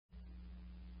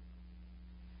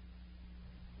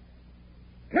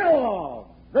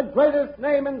the greatest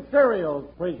name in cereals,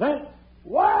 presents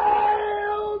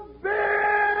Wild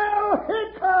Bill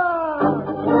Hickok!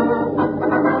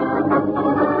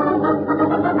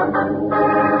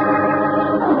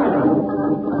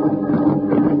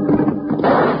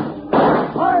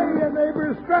 Hiya,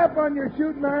 neighbors. Strap on your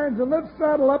shooting irons and let's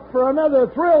saddle up for another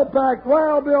thrill-packed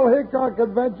Wild Bill Hickok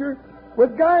adventure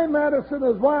with Guy Madison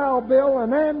as Wild Bill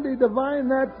and Andy Devine,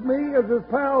 that's me, as his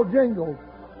pal Jingles.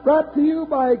 Brought to you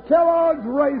by Kellogg's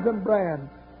Raisin Bran,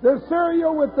 the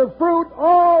cereal with the fruit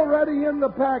already in the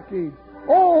package.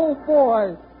 Oh,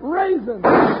 boy, raisins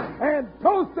and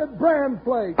toasted bran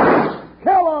flakes.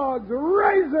 Kellogg's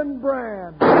Raisin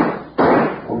Bran.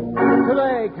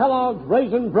 Today, Kellogg's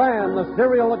Raisin Bran, the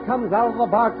cereal that comes out of the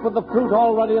box with the fruit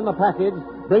already in the package,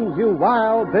 brings you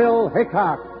Wild Bill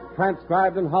Hickok,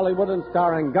 transcribed in Hollywood and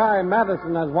starring Guy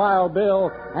Madison as Wild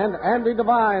Bill and Andy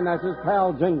Devine as his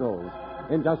pal Jingles.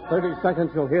 In just 30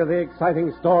 seconds, you'll hear the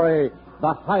exciting story,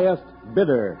 The Highest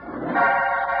Bidder.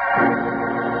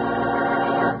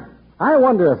 I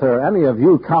wonder if there are any of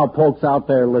you cowpokes out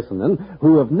there listening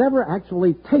who have never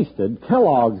actually tasted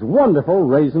Kellogg's wonderful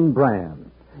Raisin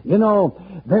Bran. You know,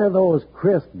 they're those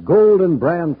crisp golden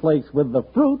bran flakes with the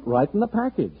fruit right in the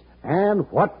package. And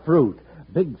what fruit?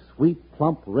 Big, sweet,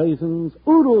 plump raisins,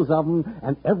 oodles of them,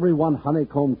 and every one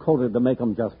honeycomb-coated to make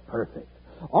them just perfect.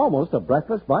 Almost a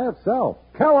breakfast by itself.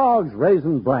 Kellogg's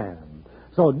Raisin Bran.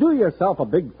 So do yourself a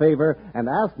big favor and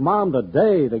ask Mom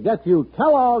today to get you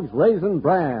Kellogg's Raisin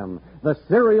Bran, the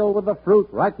cereal with the fruit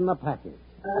right in the package.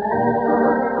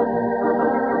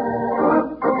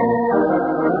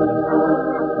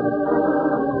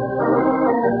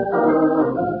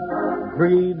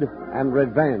 Greed and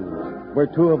revenge were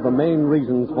two of the main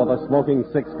reasons for the smoking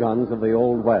six guns of the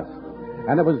Old West.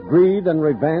 And it was greed and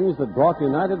revenge that brought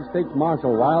United States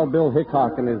Marshal Wild Bill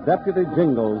Hickok and his deputy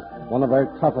Jingles one of their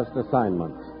toughest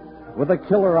assignments. With a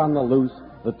killer on the loose,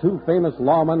 the two famous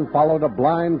lawmen followed a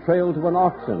blind trail to an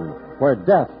auction where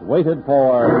death waited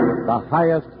for the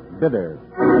highest bidder.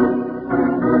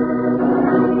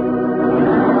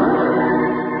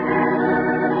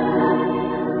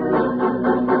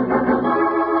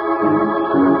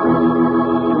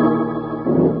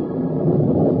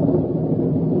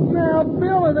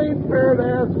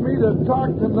 To talk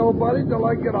to nobody till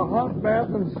I get a hot bath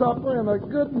and supper and a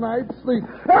good night's sleep.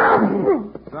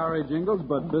 Sorry, Jingles,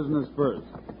 but business first.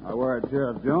 I wired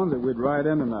Sheriff Jones that we'd ride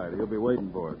in tonight. He'll be waiting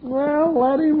for us. Well,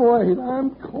 let him wait.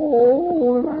 I'm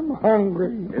cold and I'm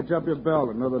hungry. Hitch up your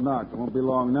belt. Another notch. It won't be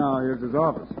long now. Here's his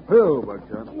office. Who,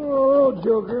 Buckshot? Oh,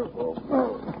 Joker. Oh,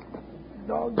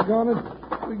 doggone it.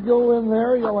 If we go in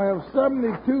there, you'll have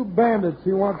 72 bandits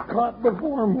he wants caught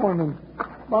before morning.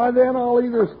 By then, I'll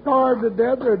either starve to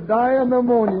death or die of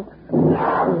pneumonia.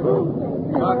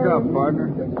 Lock up, partner.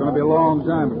 It's going to be a long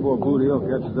time before Booty Hill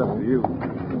catches up to you.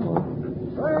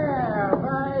 Well,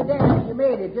 by damn, you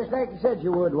made it, just like you said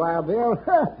you would, Wild Bill.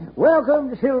 Welcome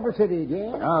to Silver City,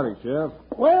 Jim. Howdy, Sheriff.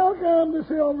 Welcome to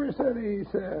Silver City, he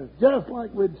says. Just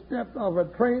like we'd stepped off a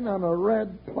train on a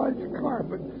red plush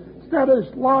carpet. Instead of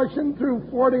sloshing through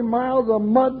 40 miles of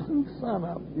mud since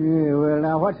sunup. Yeah, well,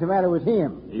 now, what's the matter with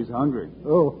him? He's hungry.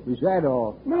 Oh, is that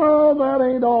all? No, that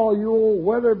ain't all, you old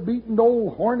weather-beaten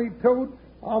old horny toad.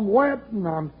 I'm wet and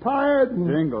I'm tired and...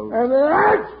 Jingles. And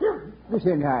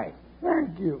Listen, Hyde.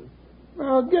 Thank you.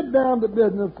 Now, get down to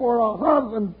business before I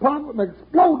huff and puff and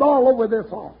explode all over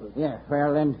this office. Yeah,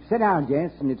 well, then, sit down,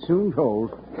 gents, and it's soon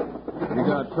told. You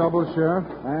got trouble, Sheriff?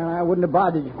 Well, I wouldn't have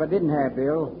bothered you if I didn't have,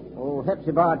 Bill. Old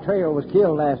Hepzibah Trail was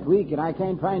killed last week, and I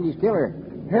can't find his killer.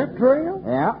 Hep Trail?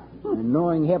 Yeah. And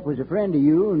knowing Hep was a friend of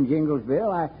you and Jingles,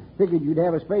 Bill, I figured you'd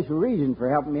have a special reason for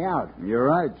helping me out. You're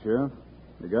right, Sheriff.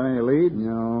 You got any leads?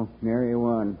 No, nary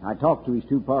one. I talked to his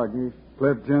two partners.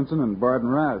 Cliff Jensen and Barton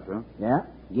Rash, huh? Yeah,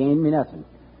 gained me nothing.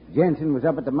 Jensen was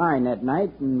up at the mine that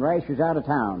night, and Rash was out of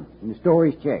town, and the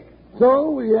story's checked. So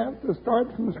we have to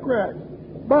start from scratch.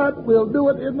 But we'll do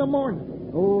it in the morning.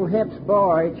 Old Hep's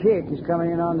boy, Chick, is coming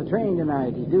in on the train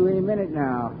tonight. He's due any minute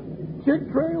now.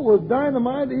 Chick Trail was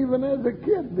dynamite even as a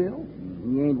kid, Bill.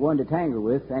 He ain't one to tangle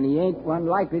with, and he ain't one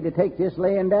likely to take this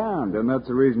laying down. Then that's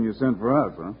the reason you sent for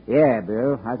us, huh? Yeah,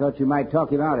 Bill. I thought you might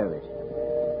talk him out of it.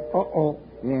 Uh-oh.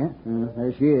 Yeah,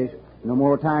 there she is. No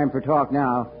more time for talk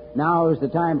now. Now is the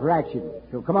time for action.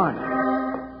 So come on.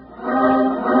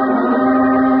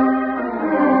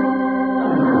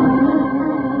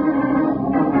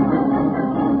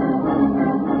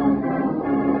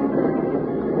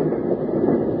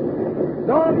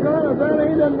 Doggone it, that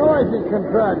ain't a noisy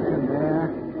contraction.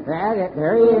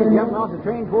 There he is, jumping off the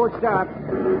train before it stopped.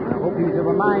 I hope he's of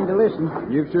a mind to listen.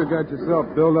 You've sure got yourself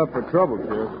built up for trouble,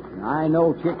 Sheriff. I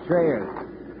know Chick's trail.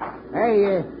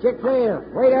 Hey, Chick Trail,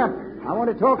 wait up. I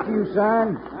want to talk to you,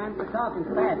 son. I'm for talking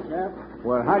fast, Sheriff.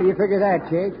 Well, how do you figure that,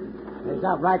 Chick? It's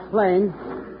outright plain.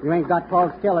 You ain't got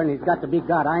Paul's killer, and he's got to be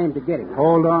got. I aim to get him.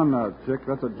 Hold on now, Chick.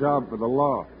 That's a job for the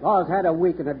law. Law's had a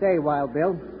week and a day, Wild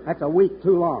Bill. That's a week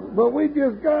too long. But we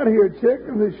just got here, Chick,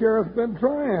 and the sheriff's been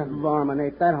trying. Varmint,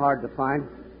 ain't that hard to find.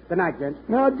 Good night, gents.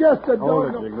 Now, just a Hold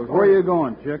it, dog... Jingles. Where you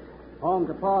going, Chick? Home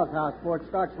to Paul's house before it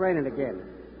starts raining again.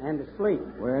 And to sleep.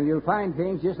 Well, you'll find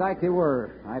things just like they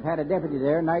were. I've had a deputy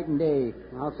there night and day.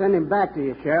 I'll send him back to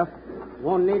you, Sheriff.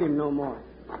 Won't need him no more.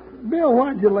 Bill,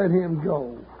 why'd you let him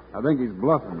go? I think he's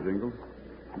bluffing, Jingles.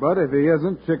 But if he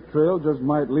isn't, Chick Trail just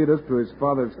might lead us to his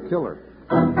father's killer.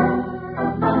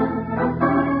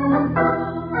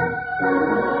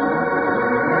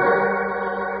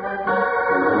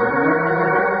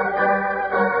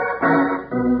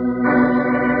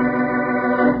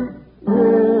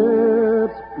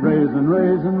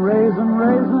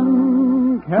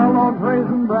 Raisin, Kellogg's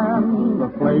Raisin Bran, the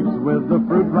flakes with the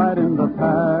fruit right in the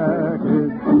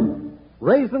package.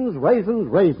 Raisins, raisins,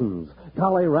 raisins.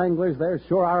 Golly, Wranglers, there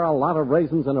sure are a lot of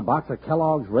raisins in a box of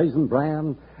Kellogg's Raisin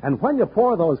Bran. And when you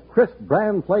pour those crisp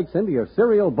bran flakes into your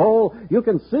cereal bowl, you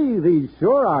can see these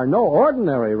sure are no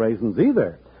ordinary raisins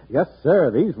either. Yes,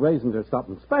 sir, these raisins are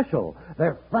something special.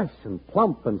 They're fresh and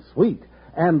plump and sweet.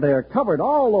 And they're covered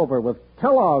all over with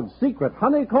Kellogg's secret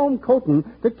honeycomb coating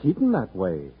to keep them that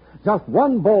way. Just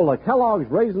one bowl of Kellogg's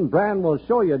Raisin Bran will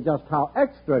show you just how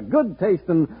extra good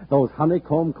tasting those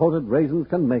honeycomb-coated raisins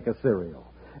can make a cereal.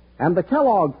 And the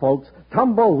Kellogg folks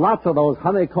tumble lots of those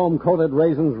honeycomb-coated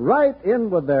raisins right in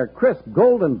with their crisp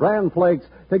golden bran flakes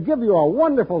to give you a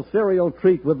wonderful cereal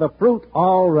treat with the fruit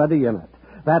already in it.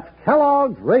 That's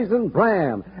Kellogg's Raisin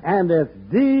Bran, and it's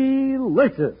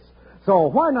delicious. So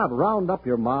why not round up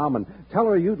your mom and tell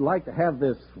her you'd like to have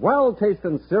this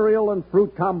swell-tasting cereal and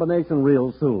fruit combination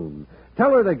real soon. Tell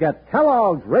her to get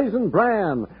Kellogg's Raisin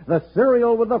Bran, the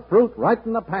cereal with the fruit right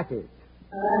in the package.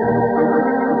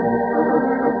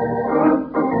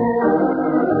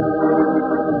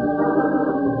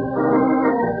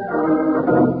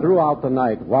 Throughout the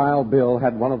night, Wild Bill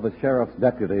had one of the sheriff's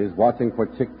deputies watching for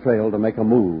Chick Trail to make a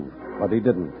move, but he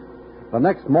didn't. The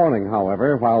next morning,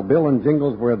 however, while Bill and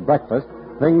Jingles were at breakfast,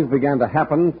 things began to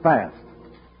happen fast.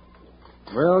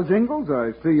 Well, Jingles,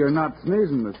 I see you're not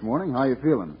sneezing this morning. How you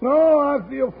feeling? No, I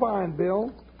feel fine,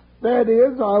 Bill. That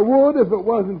is, I would if it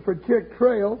wasn't for Chick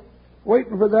Trail.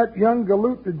 Waiting for that young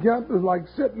galoot to jump is like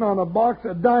sitting on a box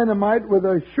of dynamite with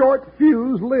a short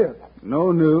fuse lit.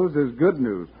 No news is good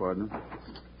news, partner.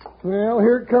 Well,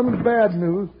 here comes bad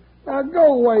news. Now,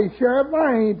 go away, Sheriff.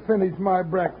 I ain't finished my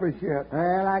breakfast yet.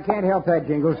 Well, I can't help that,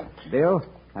 Jingles. Bill,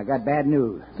 I got bad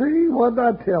news. See, what'd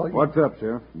I tell you? What's up,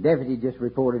 Sheriff? Deputy just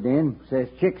reported in. Says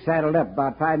Chick saddled up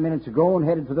about 5 minutes ago and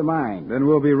headed for the mine. Then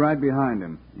we'll be right behind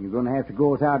him. You're going to have to go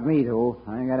without me, though.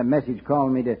 I got a message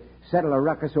calling me to settle a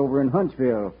ruckus over in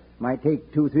Huntsville. Might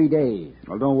take 2-3 days.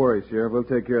 Well, don't worry, Sheriff. We'll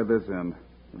take care of this end.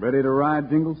 Ready to ride,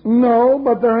 Jingles? No,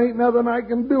 but there ain't nothing I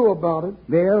can do about it.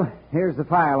 Bill, here's the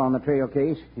file on the trail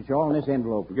case. It's all in this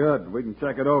envelope. Good. We can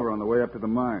check it over on the way up to the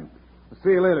mine. I'll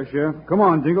see you later, Sheriff. Come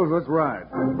on, Jingles. Let's ride.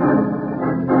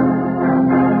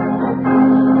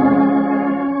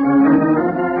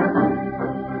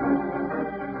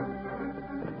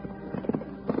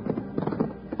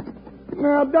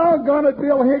 Now, doggone it,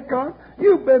 Bill Hickok.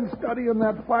 You've been studying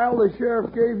that file the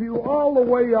sheriff gave you all the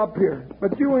way up here.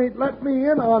 But you ain't let me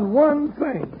in on one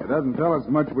thing. It doesn't tell us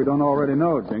much we don't already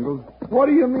know, Jingles. What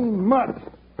do you mean, much?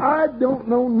 I don't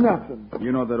know nothing.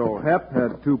 You know that old Hep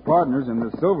had 2 partners in the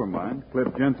silver mine, Cliff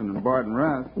Jensen and Barton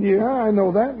Rath. Yeah, I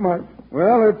know that much.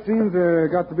 Well, it seems there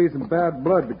got to be some bad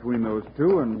blood between those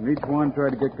 2, and each one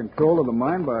tried to get control of the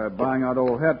mine by buying out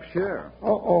old Hep's share.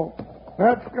 Uh-oh.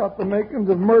 That's got the makings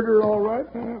of murder, all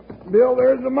right. Bill,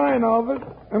 there's the mine office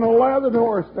and a lathered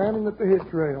horse standing at the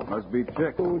hitch rail. Must be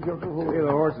Chick. Oh, just a See, the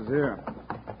horse is here.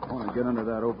 I want to get under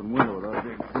that open window without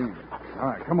being seen. All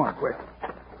right, come on, quick.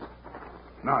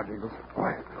 Now, Jingles.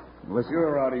 Quiet. Listen.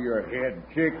 You're out of your head,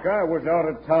 Chick. I was out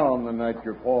of town the night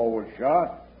your pa was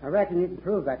shot. I reckon you can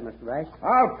prove that, Mr. Rash.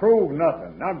 I'll prove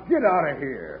nothing. Now get out of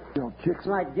here. Chick's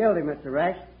not guilty, Mr.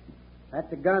 Rash. That's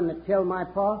the gun that killed my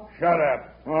pa? Shut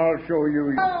up. I'll show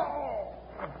you.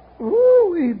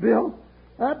 Ooh, Bill.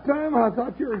 That time I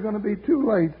thought you were going to be too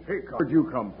late. Hey, where'd you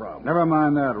come from? Never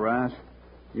mind that, Rash.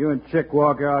 You and Chick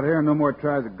walk out here, no more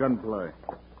tries of gunplay.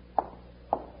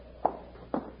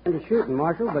 Into shooting,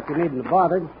 Marshal, but you needn't have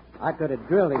bothered. I could have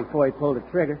drilled him before he pulled the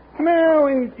trigger. Now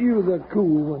ain't you the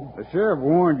cool one? The sheriff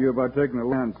warned you about taking the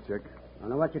lands, Chick. I don't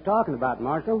know what you're talking about,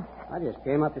 Marshal. I just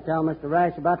came up to tell Mr.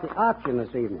 Rash about the auction this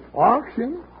evening.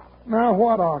 Auction? Now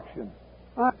what auction?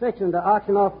 I'm fixing to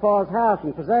auction off Paul's house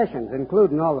and possessions,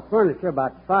 including all the furniture,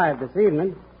 about 5 this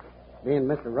evening. Being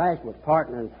Mr. Rash was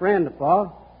partner and friend of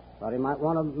Paul, thought he might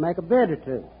want to make a bid or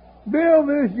two. Bill,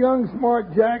 this young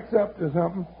smart jack's up to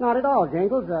something. Not at all,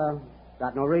 Jingles.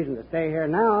 Got no reason to stay here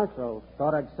now, so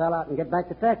thought I'd sell out and get back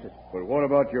to Texas. But what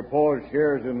about your Paul's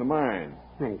shares in the mine?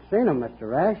 Ain't seen him,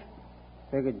 Mr. Rash.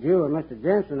 Figured you and Mr.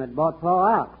 Jensen had bought Paul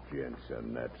out.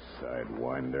 Jensen, that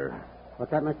sidewinder.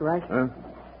 What's that, Mr. Rash? Huh?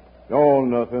 Oh,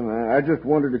 nothing. I just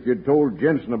wondered if you'd told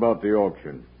Jensen about the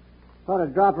auction. Thought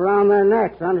I'd drop around there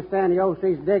next. I understand the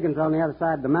OC's diggings on the other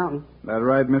side of the mountain. That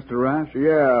right, Mr. Rash?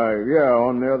 Yeah,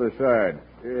 on the other side.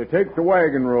 Take the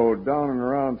wagon road down and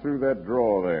around through that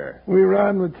draw there. We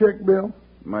riding with Chick, Bill?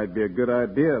 Might be a good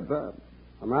idea, but...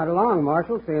 I'm right along,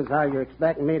 Marshal, seeing as how you're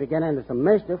expecting me to get into some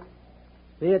mischief.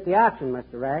 See you at the auction,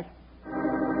 Mr. Rash.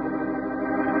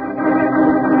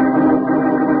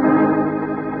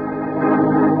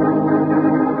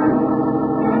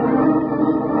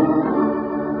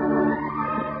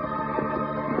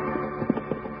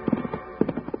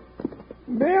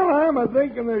 Bill, I'm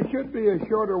thinking there should be a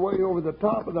shorter way over the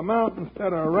top of the mountain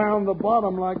instead of around the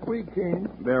bottom like we came.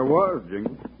 There was,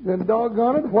 Jingles. Then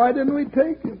doggone it, why didn't we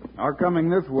take it? Our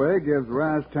coming this way gives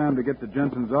Rash time to get to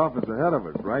Jensen's office ahead of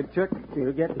us, right, Chick?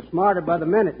 You're getting smarter by the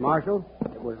minute, Marshal.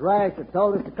 It was Rash that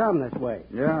told us to come this way.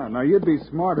 Yeah, now you'd be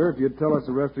smarter if you'd tell us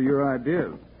the rest of your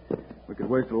ideas. We could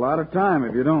waste a lot of time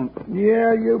if you don't.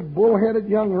 Yeah, you bullheaded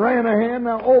young Ranahan.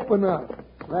 Now open up.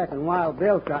 Reckon Wild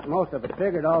Bill's got most of it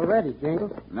figured already,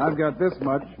 Jingles. And I've got this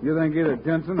much. You think either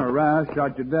Jensen or Rash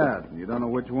shot your dad, and you don't know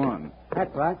which one.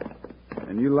 That's right.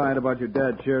 And you lied about your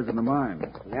dad's shares in the mine.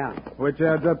 Yeah. Which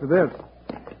adds up to this.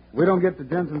 If we don't get to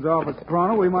Jensen's office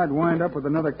pronto, we might wind up with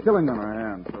another killing on our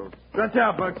hands. So stretch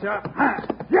out, Buckshot.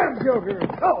 Get Joker.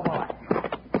 Oh, boy.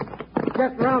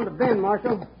 Just around the bend,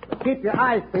 Marshal. But keep your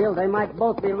eyes peeled. They might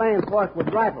both be laying for us with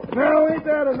rifles. Now, ain't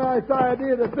that a nice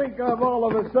idea to think of all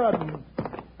of a sudden?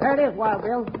 There it is, Wild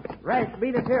Bill. Rash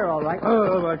beat us here, all right.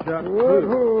 Oh, Buckshot.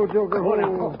 Whoa, Joker.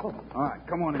 Whoa. All right,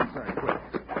 come on inside, quick.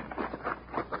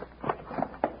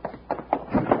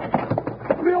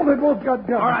 Bill, they both got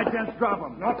guns. All right, gents, drop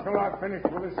them. Not till I've finished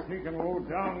with this sneaking low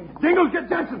down. Jingles, get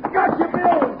Jensen. Got you,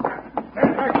 Bill.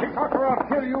 Stand back, Hickok, or I'll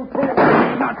kill you, too.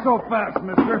 Not so fast,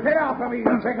 mister. Get off of me,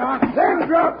 Hickok. Then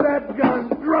drop that gun.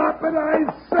 Drop it, I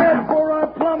said, before I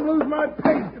plumb lose my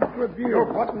patience with you.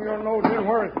 You're putting your nose in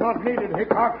where it's not needed,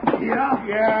 Hickok. Yeah?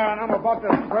 Yeah, and I'm about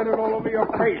to spread it all over your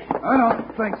face. I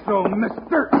don't think so,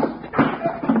 mister.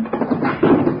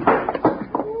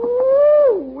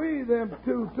 Ooh-wee, them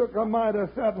two took a mite of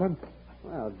settling.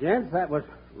 Well, gents, that was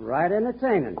right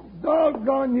entertaining.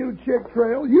 Doggone you, Chick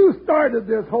Trail. You started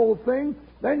this whole thing.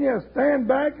 Then you stand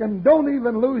back and don't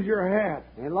even lose your hat.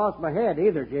 Ain't lost my head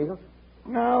either, Jingles.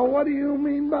 Now, what do you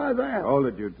mean by that? Hold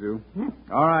it, you two.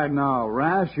 All right, now,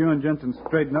 Rash, you and Jensen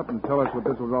straighten up and tell us what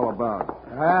this was all about.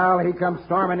 Well, he come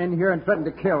storming in here and threatened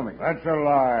to kill me. That's a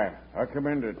lie. I come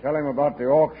in to tell him about the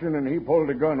auction, and he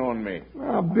pulled a gun on me.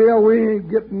 Now, Bill, we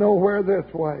ain't getting nowhere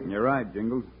this way. You're right,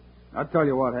 Jingles. I'll tell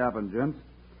you what happened, gents.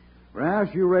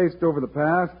 Rash, you raced over the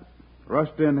pass,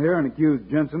 rushed in here, and accused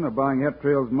Jensen of buying Hep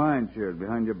Trail's mine shares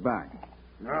behind your back.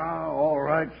 All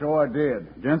right, so I did.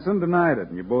 Jensen denied it,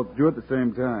 and you both drew at the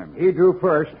same time. He drew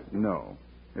first. No.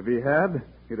 If he had,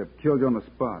 he'd have killed you on the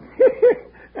spot.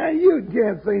 Now, you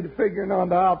gents ain't figuring on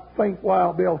to outthink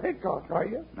Wild Bill Hickok, are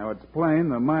you? Now, it's plain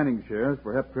the mining shares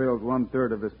for Hep Trail's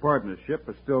 1/3 of his partnership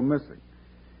are still missing.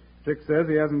 Chick says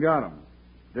he hasn't got them.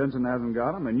 Jensen hasn't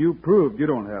got them, and you proved you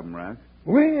don't have them, Rash.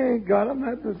 We ain't got 'em,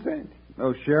 that's a cinch.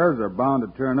 Those shares are bound to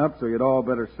turn up, so you'd all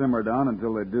better simmer down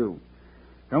until they do.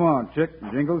 Come on, Chick,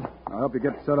 Jingles. I'll help you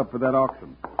get set up for that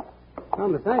auction.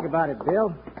 Come to think about it,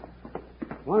 Bill,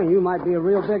 one of you might be a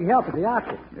real big help at the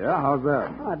auction. Yeah, how's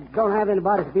that? I don't have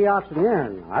anybody to be auctioneer,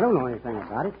 and I don't know anything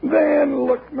about it. Then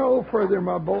look no further,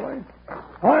 my boy.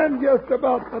 I'm just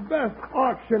about the best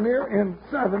auctioneer in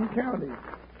 7 counties.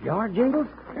 You are, Jingles?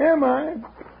 Am I?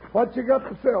 What you got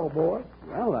to sell, boy?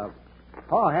 Well,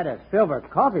 Pa had a silver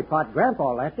coffee pot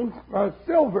Grandpa left him. A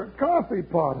silver coffee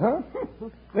pot, huh?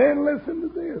 Then listen to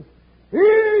this.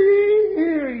 Hear ye,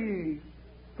 hear ye.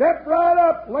 Step right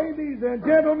up, ladies and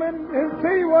gentlemen, and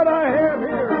see what I have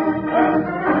here.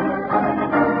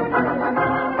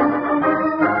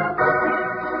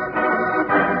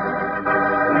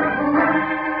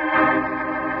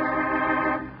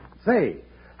 Say,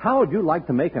 how'd you like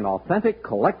to make an authentic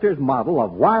collector's model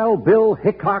of Wild Bill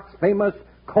Hickok's famous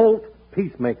Colt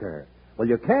Peacemaker? Well,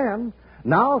 you can.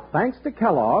 Now, thanks to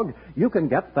Kellogg, you can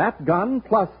get that gun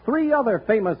plus 3 other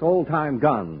famous old-time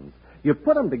guns. You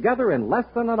put them together in less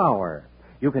than an hour.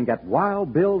 you can get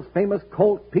Wild Bill's famous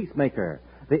Colt Peacemaker,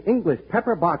 the English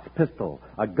pepper box pistol,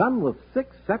 a gun with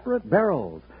 6 separate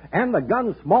barrels, and a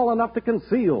gun small enough to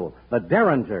conceal, the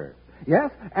Derringer.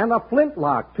 Yes, and a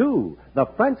flintlock, too, the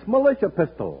French militia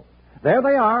pistol. There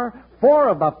they are, 4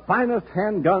 of the finest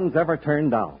handguns ever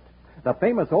turned out. The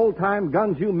famous old-time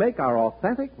guns you make are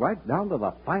authentic right down to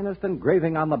the finest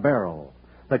engraving on the barrel.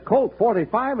 The Colt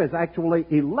 45 is actually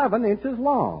 11 inches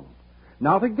long.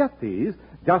 Now, to get these,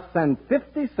 just send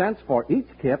 50 cents for each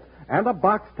kit and a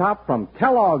box top from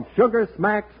Kellogg's Sugar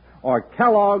Smacks or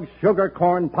Kellogg's Sugar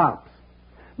Corn Pops.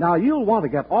 Now, you'll want to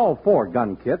get all 4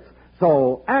 gun kits,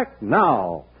 so act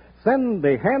now. Send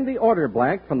the handy order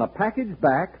blank from the package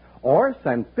back, or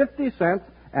send 50 cents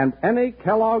and any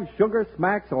Kellogg's Sugar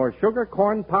Smacks or Sugar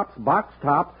Corn Pops box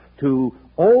top to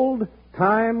Old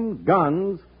Time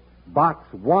Guns, Box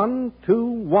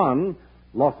 121,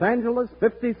 Los Angeles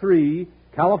 53,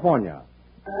 California.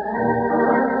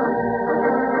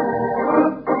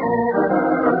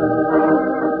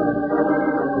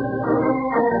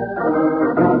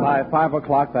 By 5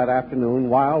 o'clock that afternoon,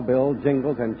 Wild Bill,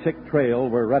 Jingles, and Chick Trail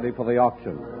were ready for the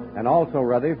auction, and also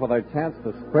ready for their chance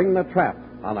to spring the trap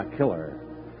on a killer.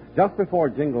 Just before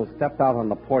Jingles stepped out on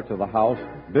the porch of the house,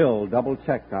 Bill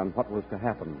double-checked on what was to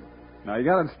happen. Now, you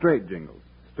got it straight, Jingles.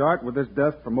 Start with this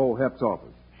desk from old Hep's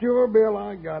office. Sure, Bill,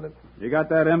 I got it. You got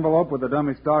that envelope with the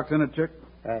dummy stocks in it, Chick?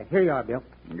 Here you are, Bill.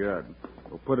 Good.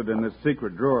 We'll put it in this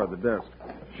secret drawer of the desk.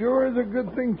 Sure is a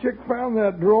good thing Chick found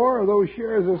that drawer, or those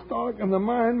shares of stock in the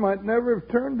mine might never have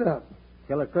turned up.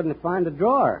 Killer couldn't find a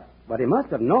drawer, but he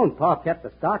must have known Pa kept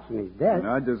the stocks in his desk.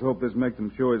 I just hope this makes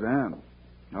him show his hand.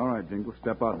 All right, Jingles,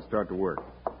 step out and start to work.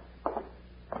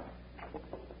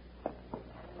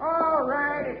 All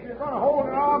right, if you're going to hold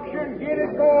an auction, get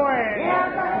it going.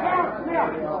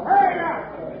 Hurry up.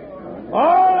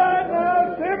 All right,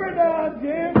 now, simmer down,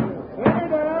 gents. Simmer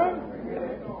down.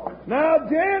 Now,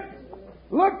 gents,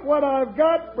 look what I've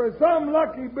got for some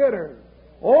lucky bidder.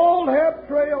 Old Hep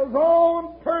Trail's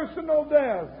own personal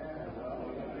desk.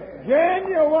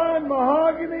 Genuine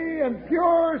mahogany and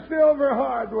pure silver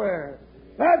hardware.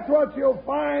 That's what you'll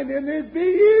find in this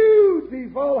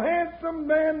beautiful, handsome,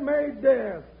 man-made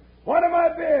desk. What am I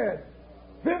bid?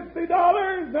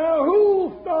 $50? Now,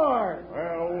 who'll start?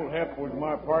 Well, old Hep was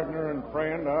my partner and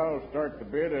friend. I'll start the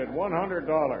bid at $100.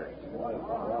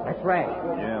 That's right.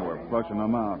 Yeah, we're flushing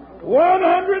them out.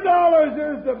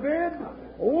 $100 is the bid.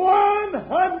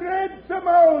 100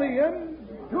 simoleons.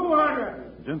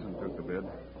 200. Jensen took the bid.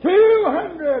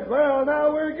 200. Well,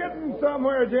 now we're getting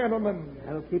somewhere, gentlemen.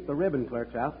 That'll keep the ribbon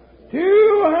clerks out.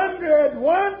 200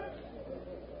 once.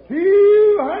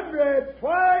 200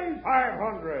 twice.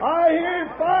 500. I hear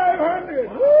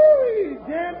 500. Woo,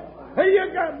 gent. Hey,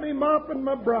 you got me mopping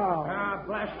my brow. Ah,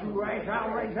 bless you, Rice. I'll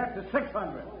raise that to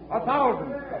 600.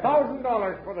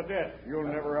 $1,000 for the desk. You'll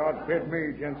never outbid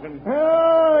me, Jensen.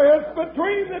 It's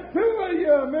between the two of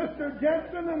you, Mr.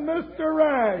 Jensen and Mr.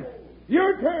 Rice.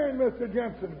 Your turn, Mr.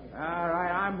 Jensen. All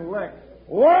right, I'm licked.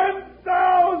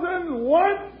 1,000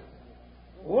 once.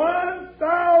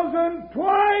 1,000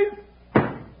 twice.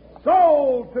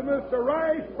 Sold to Mr.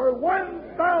 Rice for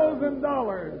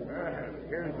 $1,000.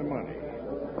 Here's the money.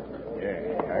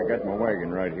 Yeah, I got my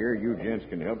wagon right here. You gents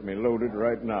can help me load it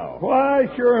right now. Why,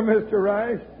 sure, Mr.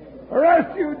 Rice. The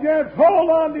rest of you gents, hold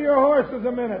on to your horses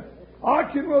a minute.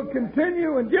 Auction will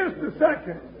continue in just a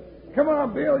second. Come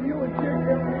on, Bill, you and Jim.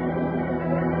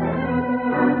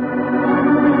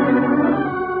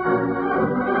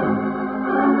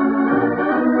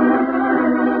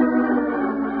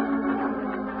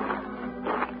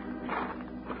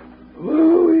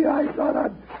 Louie, I thought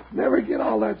I'd never get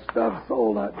all that stuff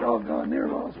sold. I doggone near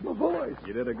lost my voice.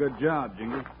 You did a good job,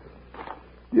 Jingles.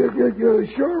 You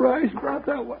sure Rice brought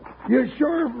that? You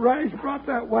sure Rice brought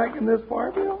that wagon this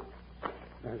far, Bill?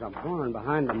 There's a barn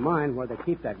behind the mine where they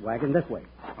keep that wagon this way.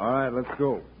 All right, let's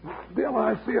go. Bill,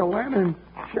 I see a lantern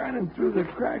shining through the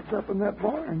cracks up in that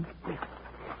barn.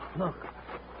 Look,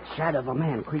 shadow of a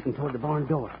man creeping toward the barn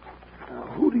door.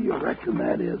 Who do you reckon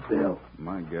that is, Bill?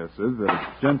 My guess is that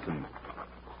it's Jensen.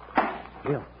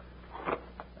 Bill,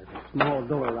 there's a small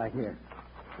door right here.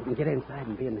 We can get inside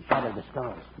and be in the shadow of the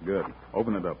stalls. Good.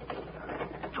 Open it up.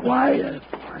 Quiet.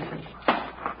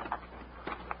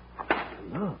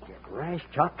 Look, it rash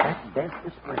chopped that desk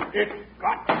to spring. It's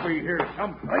got to be here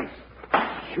someplace.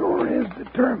 Sure is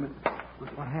determined.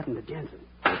 Look what happened to Jensen.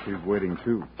 Guess he's waiting,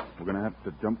 too. We're going to have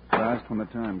to jump fast when the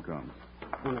time comes.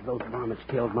 One of those varmints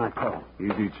killed my pa.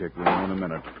 Easy, Chick. We'll know in a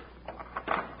minute.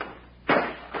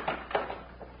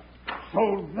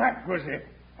 So that was it.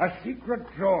 A secret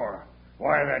drawer.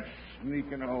 Why, that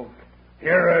sneaking old...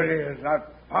 Here it is. I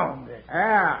found it.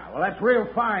 Yeah, well, that's real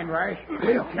fine, Rash.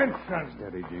 Bill Jensen.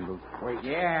 Steady, Jingles. Wait.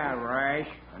 Yeah, Rash.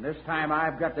 And this time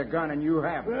I've got the gun and you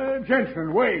haven't.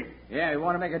 Jensen, wait. Yeah, you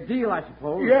want to make a deal, I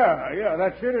suppose? Yeah,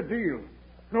 that's it, a deal.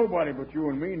 Nobody but you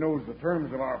and me knows the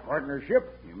terms of our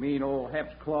partnership. You mean old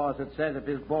Hef's clause that says if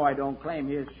this boy don't claim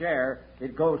his share,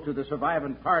 it goes to the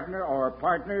surviving partner or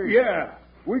partners? Yeah,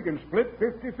 we can split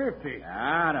 50-50.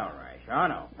 I know, Rash, I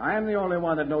know. I'm the only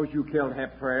one that knows you killed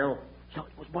Hep Trail. So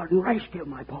it was Martin Rice killed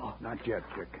my pa. Not yet,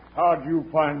 Chick. How'd you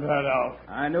find that out?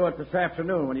 I knew it this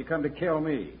afternoon when you come to kill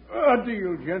me. A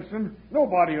deal, Jensen.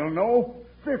 Nobody'll know.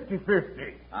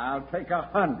 50-50. I'll take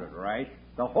 100, Rash.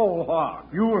 The whole hog.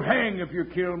 You'll hang if you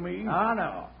kill me. I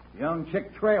know. Young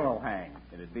Chick Trail will hang.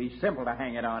 It'd be simple to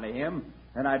hang it onto him,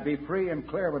 and I'd be free and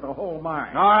clear with the whole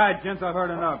mine. All right, gents, I've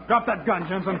heard enough. Drop that gun,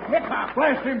 Jensen. Hickok!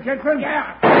 Blast him, Jensen.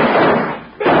 Yeah!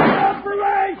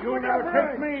 You'll never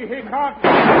take me, Hickok.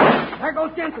 There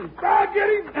goes Jensen. I'll get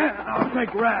him. I'll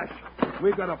take Rash.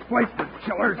 We've got a place to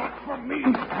killer. Not from me.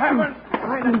 Haven't.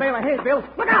 Behind that bale of hay, Bill.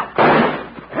 Look out!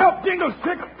 Help, Jingles,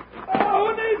 Chick. Oh,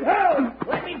 who needs help?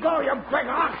 Let me go, you big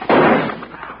ox!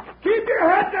 Keep your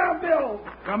head down, Bill.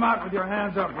 Come out with your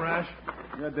hands up, Rash.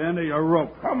 You're at the end of your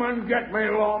rope. Come and get me,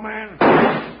 lawman.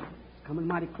 Coming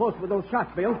mighty close with those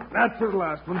shots, Bill. That's his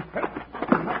last one.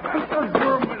 That's a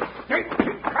your mistake,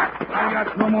 Hickok. I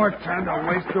got no more time to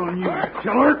waste on you,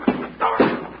 killer.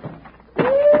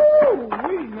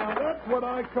 Ooh-wee, now that's what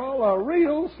I call a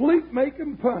real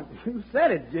sleep-making punch. You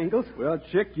said it, Jingles. Well,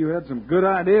 Chick, you had some good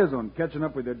ideas on catching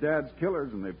up with your dad's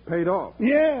killers, and they paid off.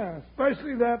 Yeah,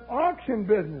 especially that auction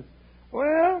business.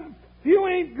 Well, if you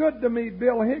ain't good to me,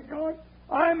 Bill Hickok,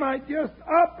 I might just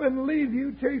up and leave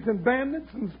you chasing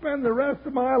bandits and spend the rest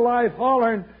of my life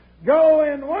hollering, go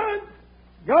in once,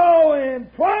 go in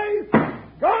twice,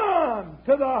 gone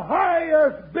to the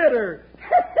highest bidder.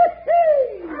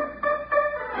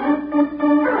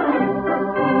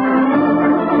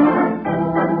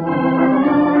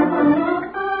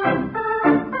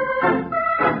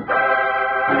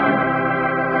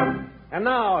 And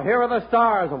now, here are the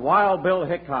stars of Wild Bill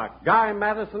Hickok, Guy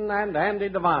Madison, and Andy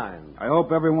Devine. I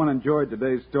hope everyone enjoyed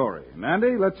today's story. And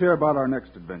Andy, let's hear about our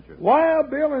next adventure. Wild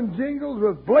Bill and Jingles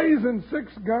with blazing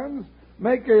 6 guns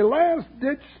make a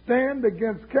last-ditch stand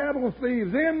against cattle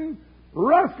thieves in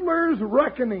Rustler's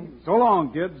Reckoning. So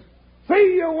long, kids.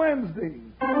 See you Wednesday.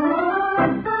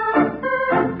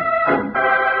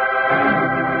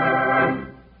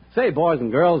 Say, boys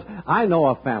and girls, I know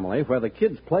a family where the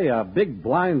kids play a big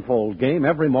blindfold game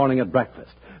every morning at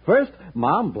breakfast. First,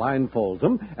 Mom blindfolds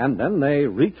them, and then they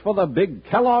reach for the big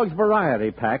Kellogg's Variety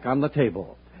Pack on the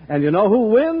table. And you know who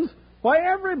wins? Why,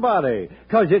 everybody.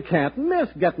 'Cause you can't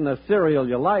miss getting the cereal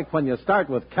you like when you start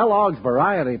with Kellogg's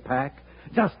Variety Pack.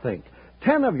 Just think.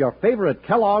 10 of your favorite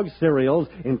Kellogg's cereals,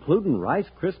 including Rice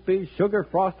Krispies, Sugar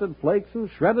Frosted Flakes,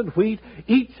 and shredded wheat,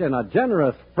 each in a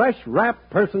generous, fresh-wrapped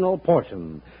personal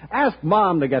portion. Ask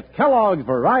Mom to get Kellogg's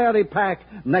Variety Pack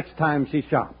next time she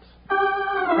shops.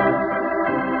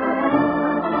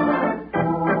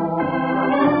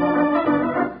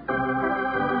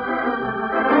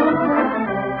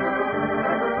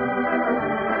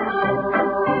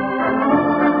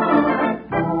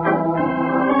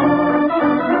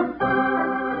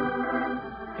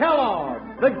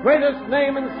 The greatest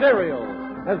name in cereals,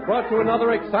 has brought you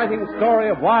another exciting story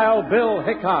of Wild Bill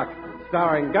Hickok,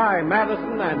 starring Guy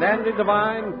Madison and Andy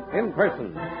Devine in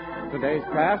person. Today's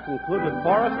cast included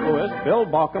Forrest Lewis, Bill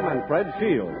Baucom, and Fred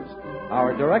Shields.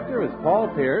 Our director is Paul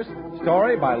Pierce,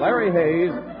 story by Larry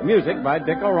Hayes, music by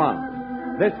Dick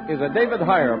Oran. This is a David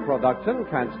Heyer production,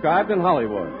 transcribed in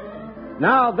Hollywood.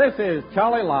 Now, this is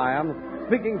Charlie Lyon,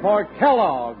 speaking for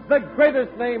Kellogg's, the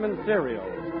greatest name in cereals,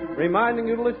 reminding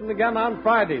you to listen again on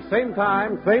Friday, same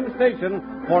time, same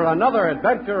station, for another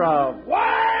adventure of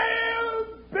Wild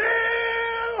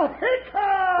Bill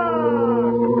Hickok!